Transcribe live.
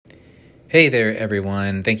Hey there,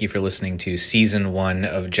 everyone. Thank you for listening to Season 1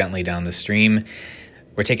 of Gently Down the Stream.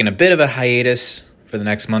 We're taking a bit of a hiatus for the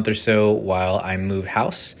next month or so while I move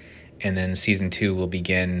house, and then Season 2 will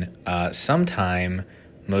begin sometime,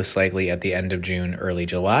 most likely at the end of June, early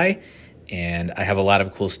July, and I have a lot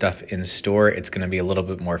of cool stuff in store. It's going to be a little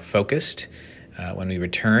bit more focused when we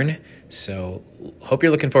return, so hope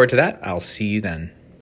you're looking forward to that. I'll see you then.